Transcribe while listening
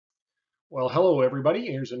Well, hello everybody.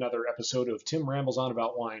 Here's another episode of Tim Rambles On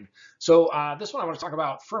About Wine. So this one I want to talk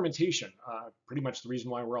about fermentation, pretty much the reason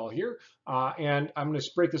why we're all here. And I'm going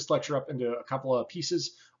to break this lecture up into a couple of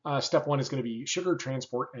pieces. Step one is going to be sugar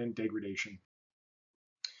transport and degradation.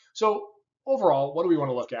 So overall, what do we want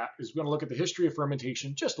to look at? Is we want to look at the history of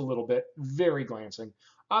fermentation just a little bit, very glancing.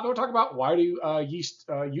 Then we'll talk about why do yeast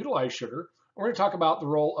utilize sugar. We're going to talk about the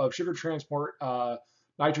role of sugar transport,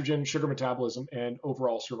 nitrogen, sugar metabolism, and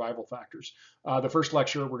overall survival factors. The first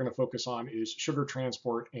lecture we're going to focus on is sugar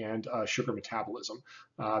transport and sugar metabolism.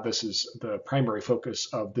 This is the primary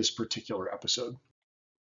focus of this particular episode.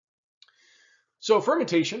 So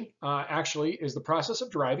fermentation actually is the process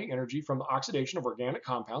of deriving energy from the oxidation of organic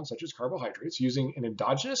compounds such as carbohydrates using an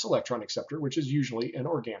endogenous electron acceptor, which is usually an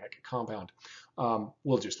organic compound.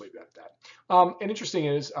 We'll just leave it at that. And interesting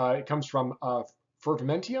is it comes from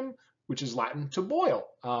fermentium, which is Latin to boil.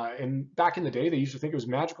 And back in the day, they used to think it was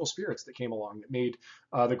magical spirits that came along that made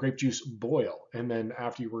the grape juice boil. And then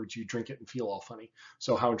afterwards, you drink it and feel all funny.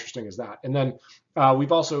 So how interesting is that? And then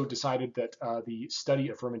we've also decided that the study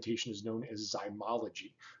of fermentation is known as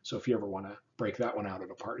zymology. So if you ever want to break that one out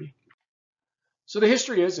at a party. So the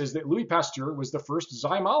history is that Louis Pasteur was the first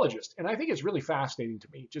zymologist. And I think it's really fascinating to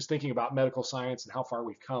me, just thinking about medical science and how far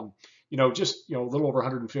we've come. Just a little over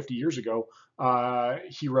 150 years ago,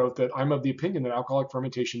 he wrote that I'm of the opinion that alcoholic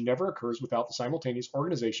fermentation never occurs without the simultaneous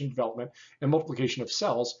organization, development, and multiplication of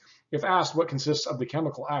cells. If asked what consists of the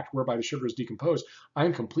chemical act whereby the sugar is decomposed, I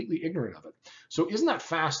am completely ignorant of it. So isn't that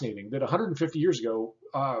fascinating that 150 years ago,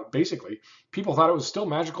 basically, people thought it was still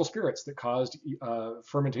magical spirits that caused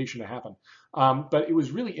fermentation to happen. But it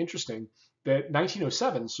was really interesting that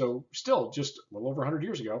 1907, so still just a little over 100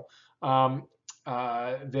 years ago,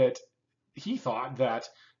 that he thought that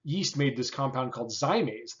yeast made this compound called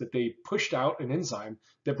zymase, that they pushed out an enzyme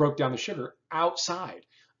that broke down the sugar outside.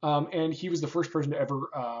 And he was the first person to ever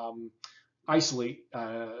isolate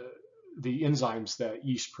the enzymes that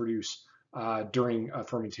yeast produce during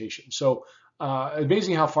fermentation. So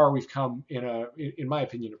amazing how far we've come in my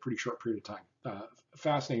opinion, a pretty short period of time.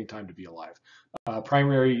 Fascinating time to be alive.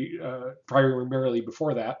 Primarily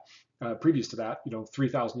before that, previous to that,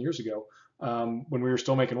 3,000 years ago, when we were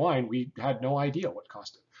still making wine, we had no idea what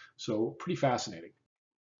caused it. So pretty fascinating.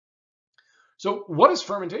 So what is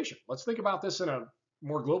fermentation? Let's think about this in a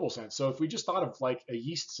more global sense. So if we just thought of like a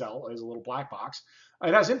yeast cell as a little black box,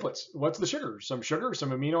 it has inputs. What's the sugar? Some sugar,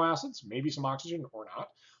 some amino acids, maybe some oxygen or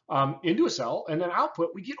not, into a cell. And then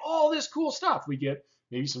output, we get all this cool stuff. We get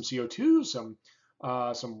maybe some CO2, some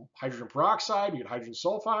hydrogen peroxide, we get hydrogen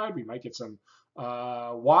sulfide, we might get some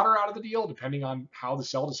water out of the deal, depending on how the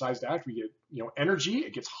cell decides to act. We get, energy,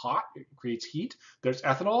 it gets hot, it creates heat. There's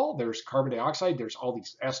ethanol, there's carbon dioxide, there's all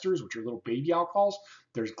these esters, which are little baby alcohols.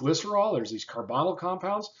 There's glycerol, there's these carbonyl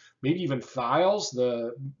compounds, maybe even thiols,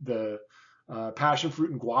 the passion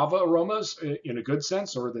fruit and guava aromas in a good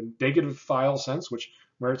sense, or the negative thiol sense,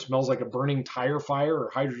 where it smells like a burning tire fire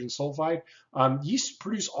or hydrogen sulfide. Yeast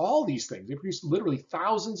produce all these things. They produce literally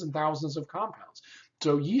thousands and thousands of compounds.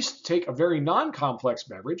 So yeast take a very non-complex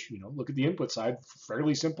beverage, look at the input side,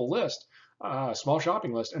 fairly simple list, small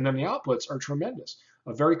shopping list, and then the outputs are tremendous.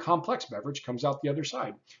 A very complex beverage comes out the other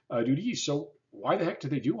side due to yeast. So why the heck do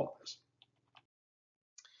they do all this?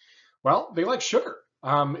 Well, they like sugar.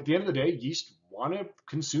 At the end of the day, yeast want to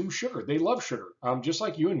consume sugar. They love sugar, just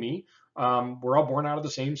like you and me. We're all born out of the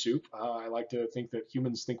same soup. I like to think that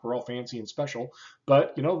humans think we're all fancy and special,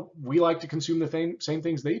 but we like to consume the same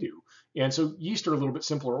things they do. And so yeast are a little bit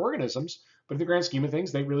simpler organisms, but in the grand scheme of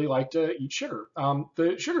things, they really like to eat sugar.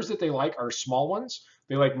 The sugars that they like are small ones.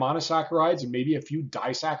 They like monosaccharides and maybe a few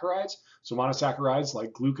disaccharides. So monosaccharides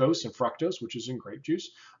like glucose and fructose, which is in grape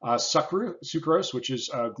juice. Sucrose, which is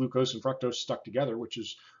glucose and fructose stuck together, which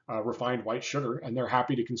is refined white sugar, and they're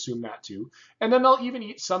happy to consume that too. And then they'll even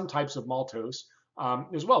eat some types of maltose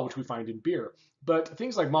as well, which we find in beer. But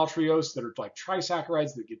things like maltose that are like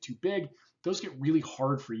trisaccharides that get too big, those get really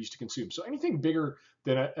hard for yeast to consume. So anything bigger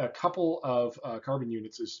than a couple of carbon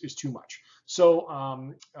units is too much.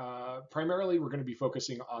 So primarily, we're going to be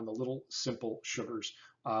focusing on the little simple sugars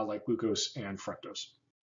like glucose and fructose.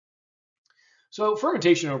 So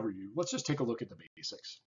fermentation overview, let's just take a look at the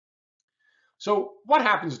basics. So what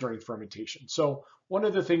happens during fermentation? So one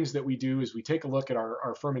of the things that we do is we take a look at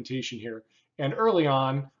our fermentation here. And early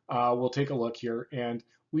on, we'll take a look here and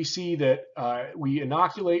we see that we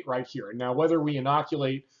inoculate right here. Now, whether we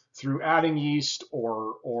inoculate through adding yeast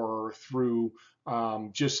or through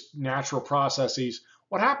just natural processes,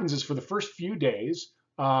 what happens is for the first few days,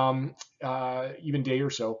 even day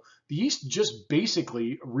or so, the yeast just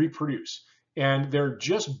basically reproduce. and they're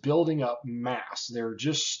just building up mass. They're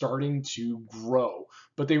just starting to grow,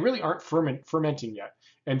 but they really aren't fermenting yet.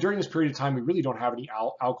 And during this period of time, we really don't have any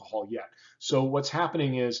alcohol yet. So what's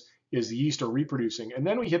happening is the yeast are reproducing, and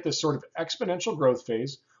then we hit this sort of exponential growth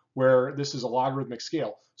phase where this is a logarithmic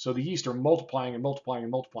scale. So the yeast are multiplying and multiplying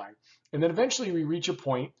and multiplying, and then eventually we reach a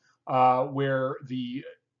point where the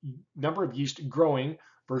number of yeast growing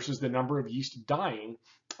versus the number of yeast dying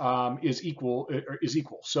is equal.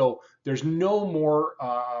 So there's no more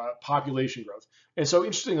population growth. And so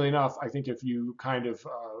interestingly enough, I think if you kind of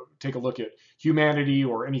take a look at humanity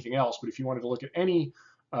or anything else, but if you wanted to look at any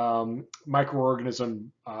microorganism,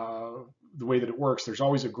 the way that it works, there's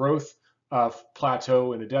always a growth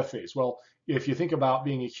plateau and a death phase. Well, if you think about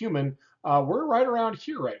being a human, we're right around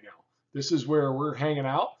here right now. This is where we're hanging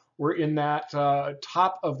out. We're in that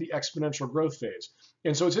top of the exponential growth phase.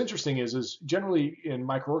 And so what's interesting is generally in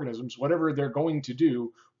microorganisms, whatever they're going to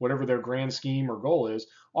do, whatever their grand scheme or goal is,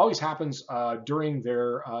 always happens during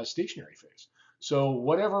their stationary phase. So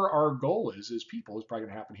whatever our goal is people, is probably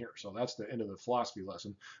going to happen here. So that's the end of the philosophy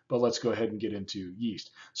lesson. But let's go ahead and get into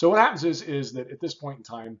yeast. So what happens is that at this point in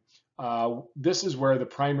time, this is where the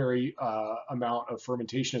primary amount of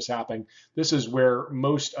fermentation is happening. This is where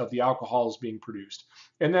most of the alcohol is being produced.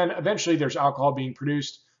 And then eventually there's alcohol being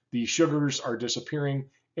produced, the sugars are disappearing,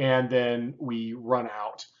 and then we run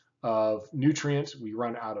out of nutrients, we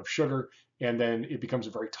run out of sugar, and then it becomes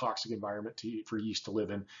a very toxic environment for yeast to live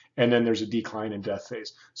in. And then there's a decline and death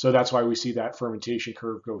phase. So that's why we see that fermentation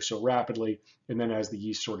curve go so rapidly. And then as the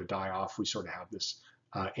yeast sort of die off, we sort of have this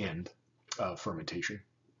end of fermentation.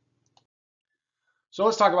 So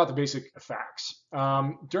let's talk about the basic facts.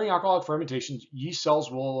 During alcoholic fermentation, yeast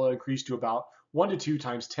cells will increase to about 1 to 2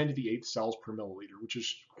 times 10 to the 8th cells per milliliter, which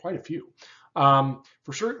is quite a few.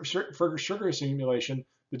 For sugar accumulation,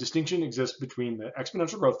 the distinction exists between the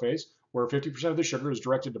exponential growth phase, where 50% of the sugar is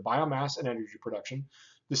directed to biomass and energy production,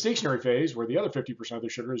 the stationary phase, where the other 50% of the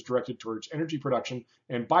sugar is directed towards energy production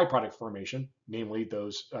and byproduct formation, namely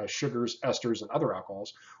those sugars, esters, and other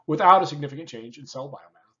alcohols, without a significant change in cell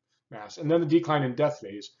biomass. And then the decline and death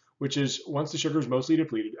phase, which is once the sugar is mostly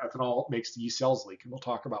depleted, ethanol makes the yeast cells leak, and we'll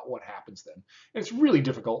talk about what happens then. And it's really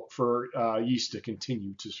difficult for yeast to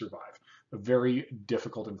continue to survive, a very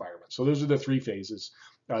difficult environment. So those are the 3 phases,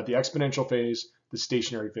 the exponential phase, the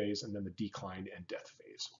stationary phase, and then the decline and death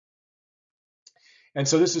phase. And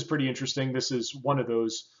so this is pretty interesting. This is one of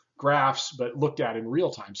those graphs, but looked at in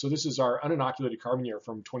real time. So this is our uninoculated carbon year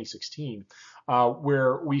from 2016,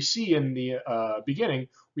 where we see in the beginning,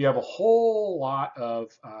 we have a whole lot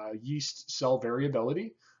of yeast cell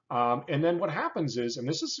variability. And then what happens is, and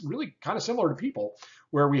this is really kind of similar to people,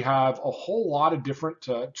 where we have a whole lot of different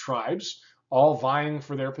tribes all vying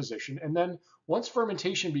for their position. And then once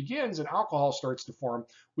fermentation begins and alcohol starts to form,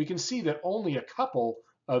 we can see that only a couple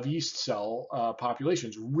of yeast cell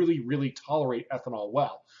populations really tolerate ethanol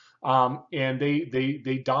well. And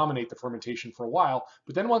they dominate the fermentation for a while.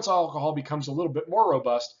 But then once alcohol becomes a little bit more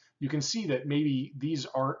robust, you can see that maybe these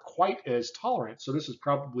aren't quite as tolerant. So this is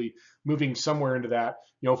probably moving somewhere into that,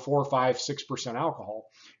 4, 5, 6% alcohol.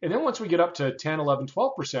 And then once we get up to 10, 11,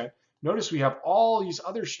 12%, notice we have all these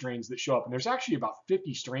other strains that show up. And there's actually about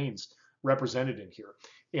 50 strains represented in here.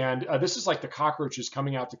 And this is like the cockroaches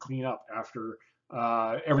coming out to clean up after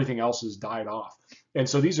everything else has died off. And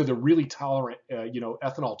so these are the really tolerant,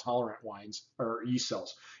 ethanol tolerant wines or yeast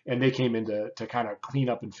cells. And they came in to kind of clean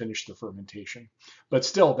up and finish the fermentation. But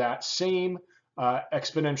still that same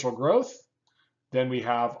exponential growth. Then we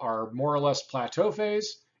have our more or less plateau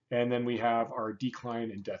phase. And then we have our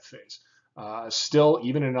decline and death phase. Still,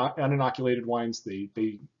 even in uninoculated wines, they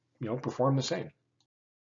perform the same.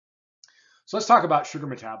 So let's talk about sugar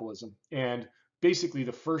metabolism and basically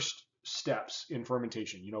the first steps in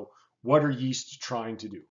fermentation. What are yeasts trying to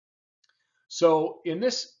do? So in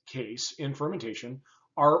this case, in fermentation,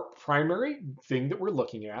 our primary thing that we're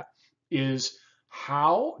looking at is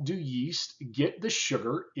how do yeast get the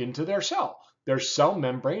sugar into their cell? Their cell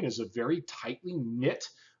membrane is a very tightly knit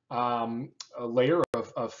a layer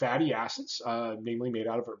of fatty acids, namely made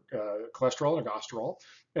out of cholesterol and ergosterol,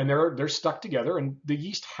 and they're stuck together, and the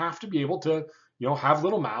yeast have to be able to have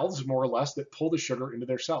little mouths, more or less, that pull the sugar into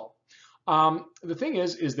their cell. The thing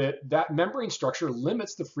is that membrane structure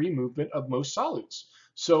limits the free movement of most solutes.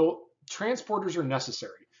 So transporters are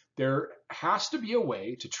necessary. There has to be a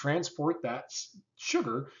way to transport that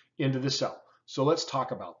sugar into the cell. So let's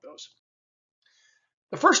talk about those.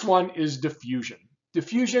 The first one is diffusion.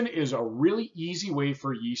 Diffusion is a really easy way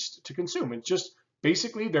for yeast to consume. It's just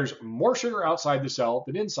basically there's more sugar outside the cell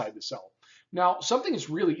than inside the cell. Now, something that's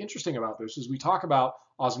really interesting about this is we talk about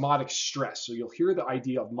osmotic stress. So you'll hear the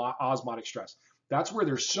idea of osmotic stress. That's where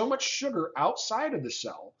there's so much sugar outside of the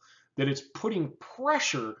cell that it's putting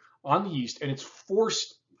pressure on the yeast and it's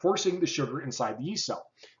forcing the sugar inside the yeast cell.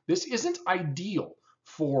 This isn't ideal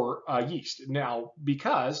for yeast now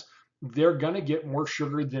because they're going to get more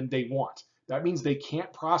sugar than they want. That means they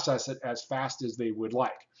can't process it as fast as they would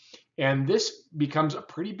like. And this becomes a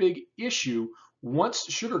pretty big issue once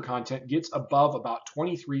sugar content gets above about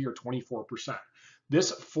 23 or 24%.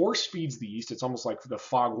 This force feeds the yeast. It's almost like the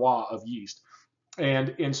foie gras of yeast.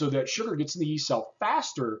 And so that sugar gets in the yeast cell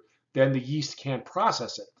faster than the yeast can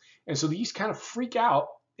process it. And so the yeast kind of freak out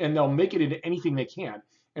and they'll make it into anything they can.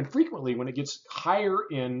 And frequently, when it gets higher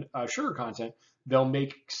in sugar content, they'll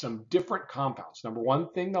make some different compounds. Number one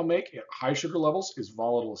thing they'll make at high sugar levels is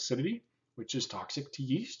volatile acidity, which is toxic to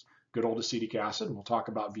yeast. Good old acetic acid, and we'll talk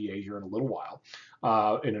about VA here in a little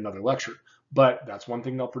while in another lecture. But that's one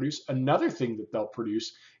thing they'll produce. Another thing that they'll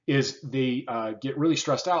produce is they get really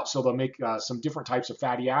stressed out, so they'll make some different types of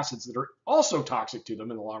fatty acids that are also toxic to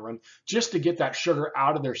them in the long run, just to get that sugar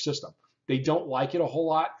out of their system. They don't like it a whole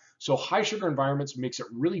lot. So high sugar environments makes it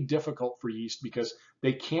really difficult for yeast because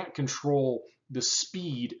they can't control the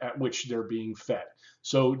speed at which they're being fed.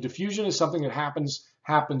 So diffusion is something that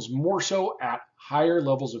happens more so at higher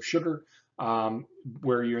levels of sugar,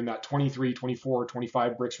 where you're in that 23, 24,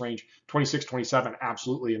 25 Brix range, 26, 27,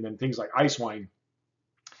 absolutely. And then things like ice wine,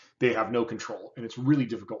 they have no control, and it's really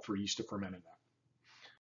difficult for yeast to ferment in that.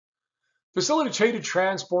 Facilitated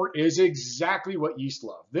transport is exactly what yeast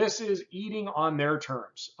love. This is eating on their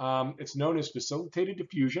terms. It's known as facilitated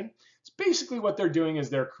diffusion. It's basically what they're doing is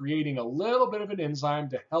they're creating a little bit of an enzyme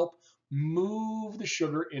to help move the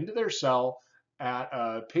sugar into their cell at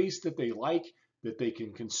a pace that they like, that they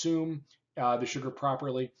can consume the sugar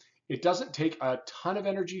properly. It doesn't take a ton of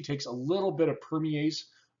energy. It takes a little bit of permease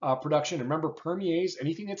production. And remember, permease,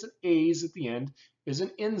 anything that's an ase at the end, is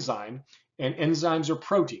an enzyme, and enzymes are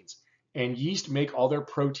proteins. And yeast make all their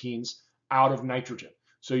proteins out of nitrogen.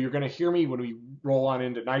 So you're going to hear me when we roll on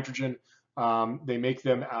into nitrogen. They make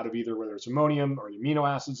them out of either whether it's ammonium or the amino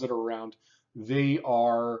acids that are around. They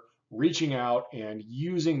are reaching out and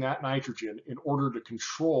using that nitrogen in order to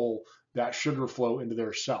control that sugar flow into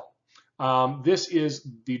their cell. This is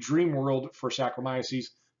the dream world for Saccharomyces.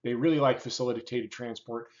 They really like facilitated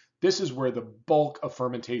transport. This is where the bulk of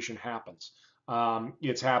fermentation happens.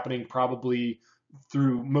 It's happening probably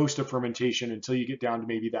through most of fermentation until you get down to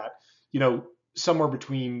maybe that, somewhere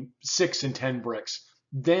between 6 and 10 Brix.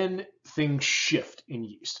 Then things shift in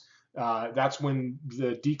yeast. That's when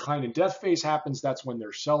the decline and death phase happens. That's when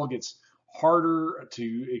their cell gets harder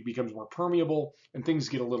it becomes more permeable, and things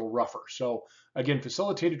get a little rougher. So again,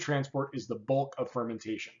 facilitated transport is the bulk of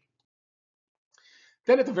fermentation.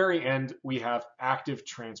 Then at the very end, we have active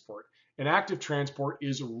transport. And active transport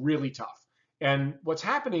is really tough. And what's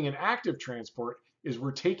happening in active transport is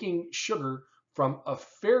we're taking sugar from a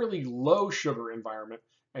fairly low sugar environment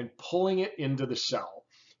and pulling it into the cell.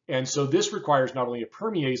 And so this requires not only a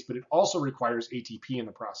permease, but it also requires ATP in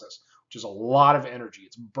the process, which is a lot of energy.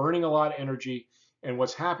 It's burning a lot of energy. And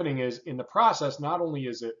what's happening is in the process, not only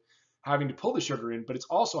is it having to pull the sugar in, but it's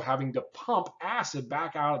also having to pump acid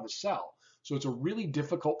back out of the cell. So it's a really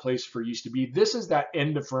difficult place for yeast to be. This is that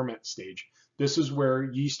end of ferment stage. This is where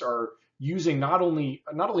yeast are using not only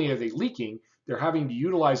are they leaking, they're having to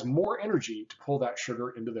utilize more energy to pull that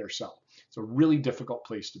sugar into their cell. It's a really difficult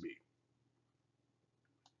place to be.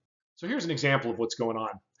 So here's an example of what's going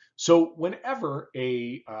on. So whenever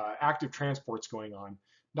a active transport's going on,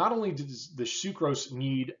 not only does the sucrose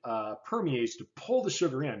need permease to pull the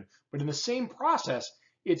sugar in, but in the same process,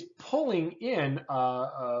 it's pulling in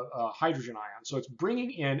a hydrogen ion. So it's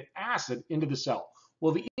bringing in acid into the cell.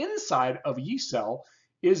 Well, the inside of a yeast cell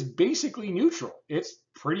is basically neutral. It's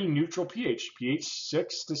pretty neutral pH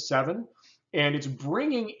 6 to 7, and it's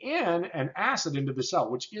bringing in an acid into the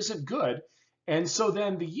cell, which isn't good. And so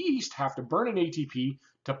then the yeast have to burn an ATP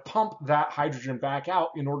to pump that hydrogen back out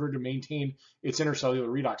in order to maintain its intercellular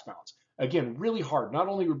redox balance. Again, really hard. Not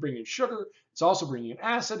only are we bringing sugar, it's also bringing in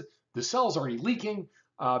acid. The cell's already leaking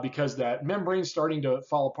because that membrane's starting to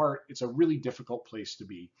fall apart. It's a really difficult place to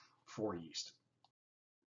be for yeast.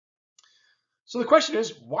 So the question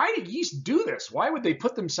is, why do yeast do this? Why would they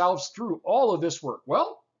put themselves through all of this work?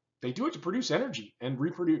 Well, they do it to produce energy and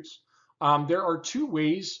reproduce. There are two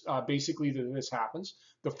ways, basically, that this happens.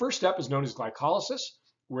 The first step is known as glycolysis,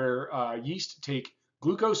 where yeast take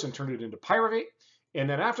glucose and turn it into pyruvate. And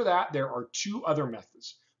then after that, there are two other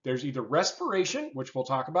methods. There's either respiration, which we'll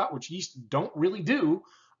talk about, which yeast don't really do,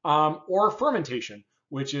 or fermentation,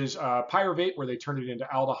 which is pyruvate, where they turn it into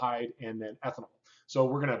aldehyde and then ethanol. So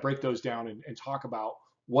we're going to break those down and talk about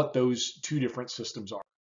what those two different systems are.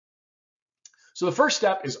 So the first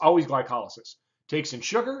step is always glycolysis. Takes in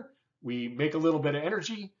sugar, we make a little bit of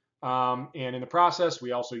energy, and in the process,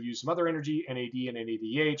 we also use some other energy, NAD and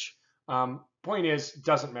NADH. Point is, it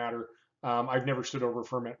doesn't matter. I've never stood over a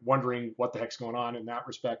ferment wondering what the heck's going on in that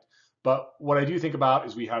respect. But what I do think about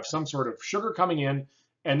is we have some sort of sugar coming in,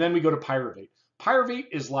 and then we go to pyruvate. Pyruvate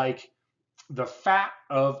is like the fat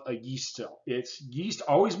of a yeast cell. It's yeast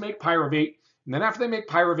always make pyruvate, and then after they make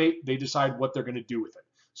pyruvate, they decide what they're going to do with it.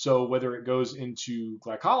 So whether it goes into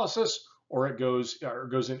glycolysis or whether it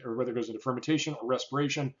goes into fermentation or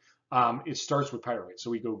respiration, it starts with pyruvate. So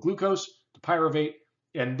we go glucose to pyruvate,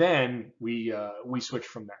 and then we switch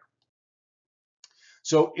from there.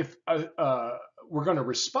 So if we're going to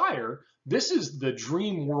respire, this is the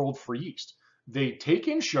dream world for yeast. They take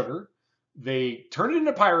in sugar, they turn it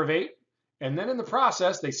into pyruvate, and then in the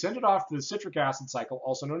process, they send it off to the citric acid cycle,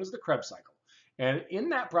 also known as the Krebs cycle. And in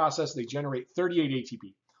that process, they generate 38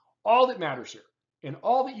 ATP. All that matters here, and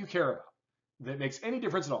all that you care about, that makes any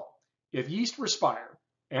difference at all. If yeast respire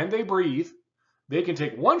and they breathe, they can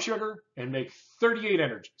take one sugar and make 38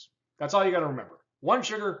 energies. That's all you got to remember. One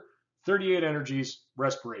sugar, 38 energies,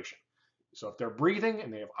 respiration. So if they're breathing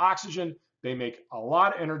and they have oxygen, they make a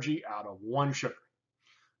lot of energy out of one sugar.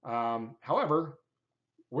 However,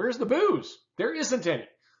 where's the booze? There isn't any.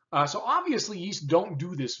 So obviously yeast don't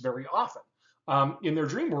do this very often. In their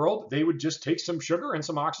dream world, they would just take some sugar and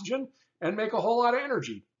some oxygen and make a whole lot of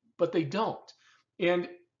energy, but they don't. And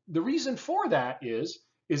the reason for that is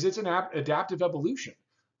it's an adaptive evolution.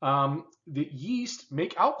 The yeast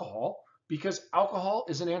make alcohol because alcohol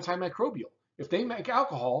is an antimicrobial. If they make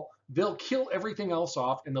alcohol, they'll kill everything else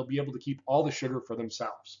off and they'll be able to keep all the sugar for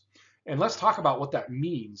themselves. And let's talk about what that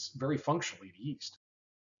means very functionally to yeast.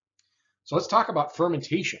 So let's talk about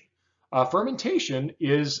fermentation. Fermentation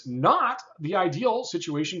is not the ideal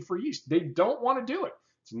situation for yeast. They don't want to do it.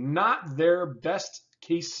 It's not their best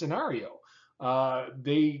case scenario.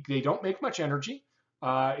 They don't make much energy.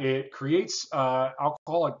 It creates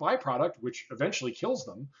alcoholic byproduct, which eventually kills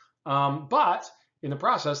them. But in the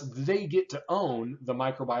process, they get to own the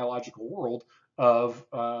microbiological world of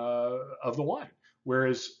the wine.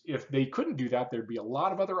 Whereas if they couldn't do that, there'd be a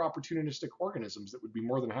lot of other opportunistic organisms that would be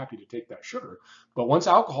more than happy to take that sugar. But once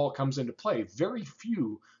alcohol comes into play, very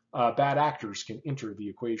few bad actors can enter the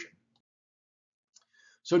equation.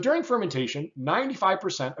 So during fermentation,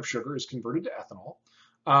 95% of sugar is converted to ethanol.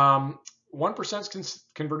 1% is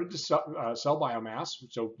converted to cell biomass,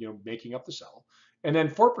 so making up the cell. And then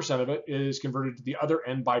 4% of it is converted to the other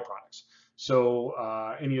end byproducts. So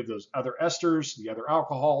any of those other esters, the other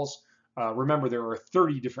alcohols. Remember, there are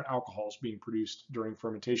 30 different alcohols being produced during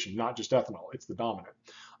fermentation, not just ethanol. It's the dominant.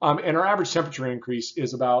 And our average temperature increase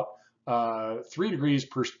is about 3 degrees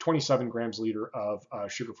per 27 grams a liter of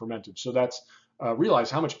sugar fermented. So that's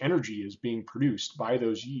realize how much energy is being produced by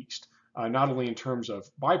those yeast, not only in terms of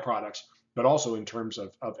byproducts, but also in terms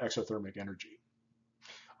of exothermic energy.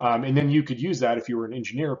 And then you could use that if you were an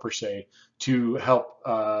engineer per se to help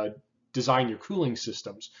design your cooling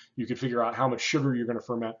systems. You could figure out how much sugar you're going to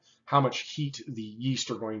ferment, how much heat the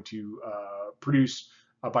yeast are going to produce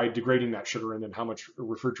by degrading that sugar, and then how much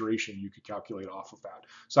refrigeration you could calculate off of that.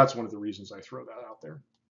 So that's one of the reasons I throw that out there.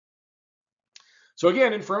 So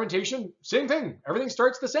again, in fermentation, same thing. Everything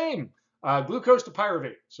starts the same. Glucose to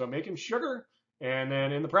pyruvate. So making sugar, and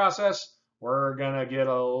then in the process, we're going to get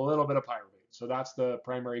a little bit of pyruvate. So that's the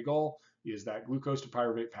primary goal, is that glucose to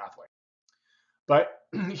pyruvate pathway. But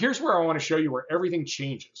here's where I want to show you where everything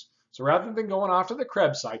changes. So rather than going off to the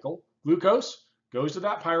Krebs cycle, glucose goes to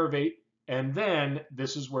that pyruvate, and then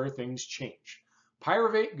this is where things change.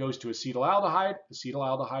 Pyruvate goes to acetaldehyde,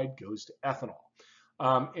 acetaldehyde goes to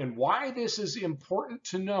ethanol. And why this is important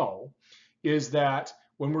to know is that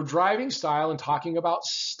when we're driving style and talking about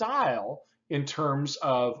style in terms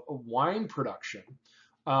of wine production,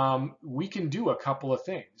 we can do a couple of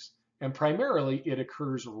things. And primarily, it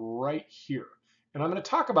occurs right here. And I'm going to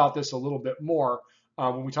talk about this a little bit more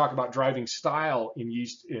when we talk about driving style in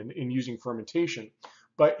yeast in using fermentation.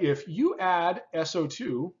 But if you add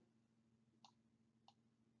SO2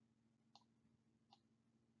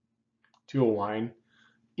 to a wine,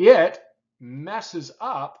 it messes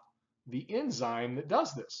up the enzyme that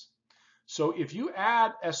does this. So if you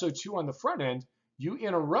add SO2 on the front end, you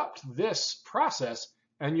interrupt this process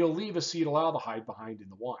and you'll leave acetaldehyde behind in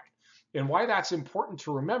the wine. And why that's important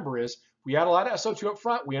to remember is we add a lot of SO2 up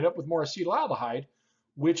front, we end up with more acetaldehyde,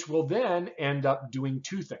 which will then end up doing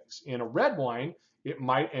two things. In a red wine, it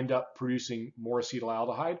might end up producing more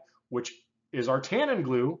acetaldehyde, which is our tannin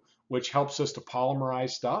glue, which helps us to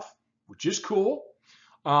polymerize stuff, which is cool.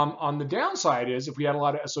 On the downside is if we add a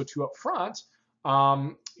lot of SO2 up front,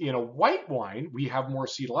 in a white wine, we have more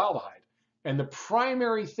acetaldehyde. And the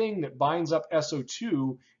primary thing that binds up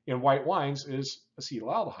SO2 in white wines is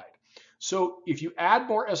acetaldehyde. So if you add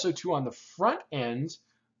more SO2 on the front end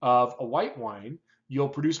of a white wine, you'll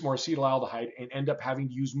produce more acetaldehyde and end up having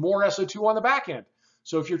to use more SO2 on the back end.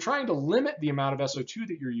 So if you're trying to limit the amount of SO2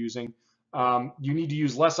 that you're using, you need to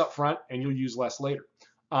use less up front and you'll use less later.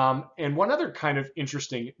 And one other kind of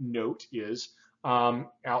interesting note is,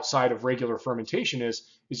 outside of regular fermentation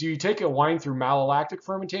is you take a wine through malolactic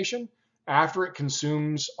fermentation. After it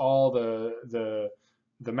consumes all the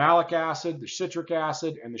malic acid, the citric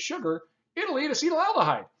acid, and the sugar, it'll eat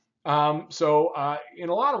acetaldehyde. In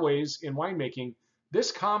a lot of ways in winemaking,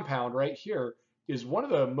 this compound right here is one of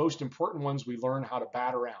the most important ones we learn how to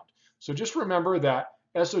bat around. So just remember that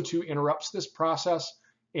SO2 interrupts this process,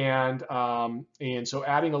 and so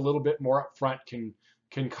adding a little bit more up front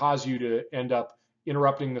can cause you to end up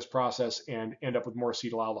interrupting this process and end up with more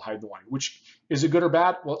acetaldehyde in the wine. Which is it good or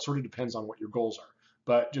bad? Well, it sort of depends on what your goals are,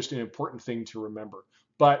 but just an important thing to remember.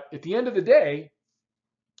 But at the end of the day,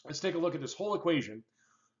 let's take a look at this whole equation.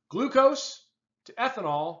 Glucose to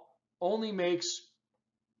ethanol only makes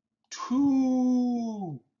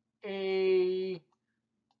 2 ATP.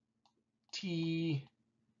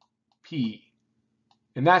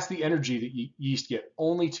 And that's the energy that yeast get,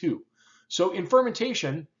 only 2. So in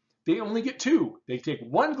fermentation, they only get 2. They take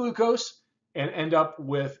 1 glucose and end up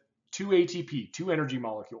with 2 ATP, 2 energy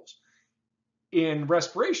molecules. In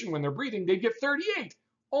respiration, when they're breathing, they get 38.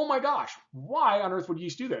 Oh my gosh, why on earth would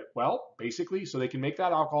yeast do that? Well, basically, so they can make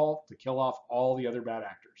that alcohol to kill off all the other bad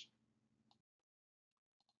actors.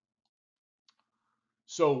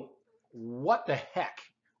 So what the heck?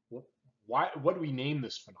 What do we name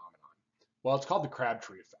this phenomenon? Well, it's called the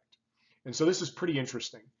Crabtree effect. And so this is pretty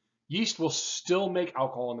interesting. Yeast will still make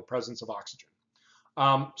alcohol in the presence of oxygen.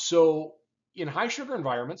 So in high sugar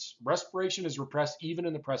environments, respiration is repressed even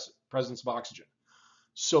in the presence of oxygen.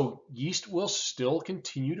 So yeast will still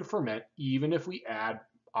continue to ferment even if we add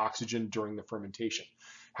oxygen during the fermentation.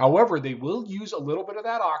 However, they will use a little bit of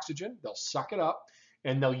that oxygen, they'll suck it up,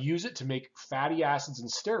 and they'll use it to make fatty acids and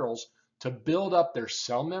sterols to build up their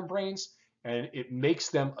cell membranes, and it makes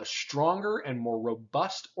them a stronger and more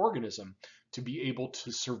robust organism to be able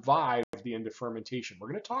to survive the end of fermentation. We're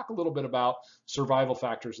going to talk a little bit about survival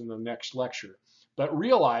factors in the next lecture, but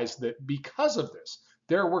realize that because of this,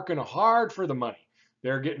 they're working hard for the money.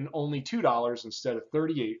 They're getting only $2 instead of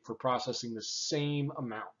 38 for processing the same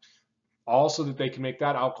amount, all so that they can make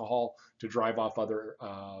that alcohol to drive off other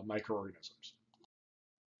microorganisms.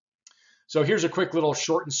 So here's a quick little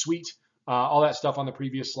short and sweet, all that stuff on the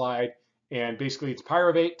previous slide. And basically it's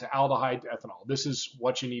pyruvate to aldehyde to ethanol. This is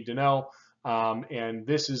what you need to know. And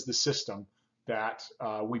this is the system that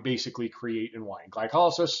we basically create in wine.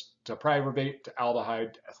 Glycolysis to pyruvate to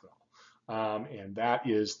aldehyde to ethanol. And that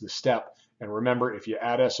is the step. And remember, if you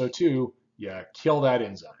add SO2, you kill that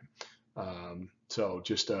enzyme. So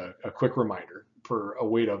just a quick reminder for a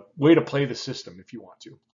way to play the system if you want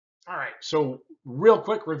to. All right, so real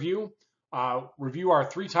quick review. Review our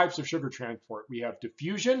 3 types of sugar transport. We have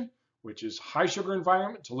diffusion, which is high sugar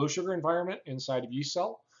environment to low sugar environment inside of yeast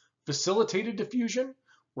cell. Facilitated diffusion,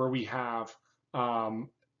 where we have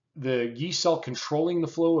the yeast cell controlling the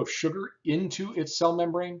flow of sugar into its cell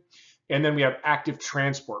membrane. And then we have active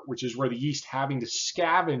transport, which is where the yeast having to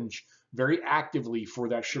scavenge very actively for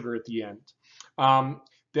that sugar at the end.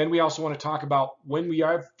 Then we also want to talk about when we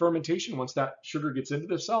have fermentation, once that sugar gets into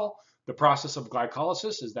the cell, the process of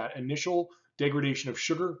glycolysis is that initial degradation of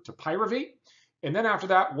sugar to pyruvate. And then after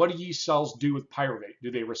that, what do yeast cells do with pyruvate?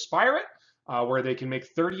 Do they respire it, where they can make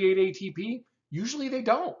 38 ATP? Usually they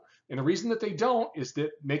don't. And the reason that they don't is that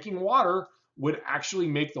making water would actually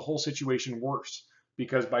make the whole situation worse,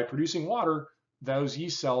 because by producing water, those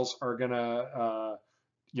yeast cells are gonna,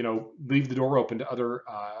 leave the door open to other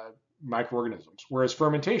microorganisms. Whereas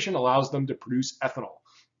fermentation allows them to produce ethanol.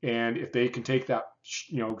 And if they can take that,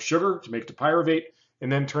 sugar to make it to pyruvate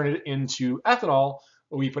and then turn it into ethanol,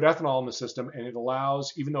 we put ethanol in the system, and it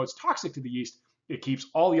allows, even though it's toxic to the yeast, it keeps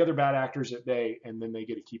all the other bad actors at bay, and then they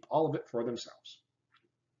get to keep all of it for themselves.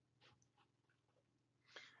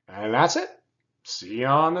 And that's it. See you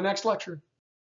on the next lecture.